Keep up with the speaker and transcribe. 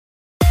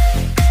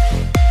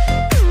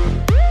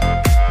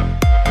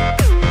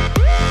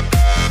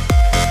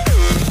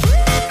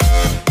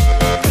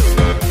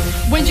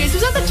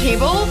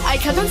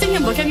kept on seeing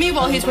him look at me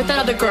while he's with that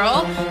other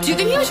girl. Do you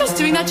think he was just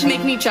doing that to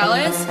make me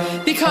jealous?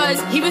 Because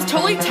he was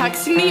totally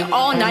texting me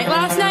all night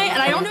last night, and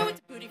I don't know if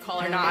it's a booty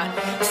call or not.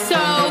 So,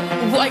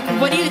 like,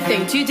 what do you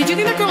think? Did you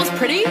think that girl was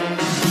pretty?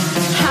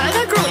 How did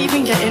that girl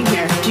even get in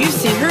here? Do you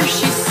see her?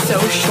 She's so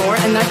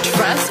short, and that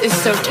dress is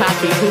so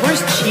tacky. Who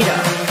wears cheetah?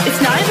 It's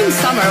not even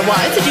summer.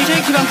 Why does the DJ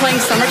keep on playing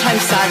Summertime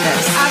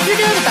Sadness? After you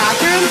get out of the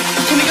bathroom,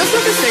 can we go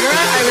smoke a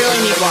cigarette? I really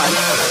need one.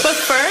 But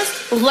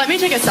first, let me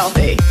take a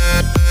selfie.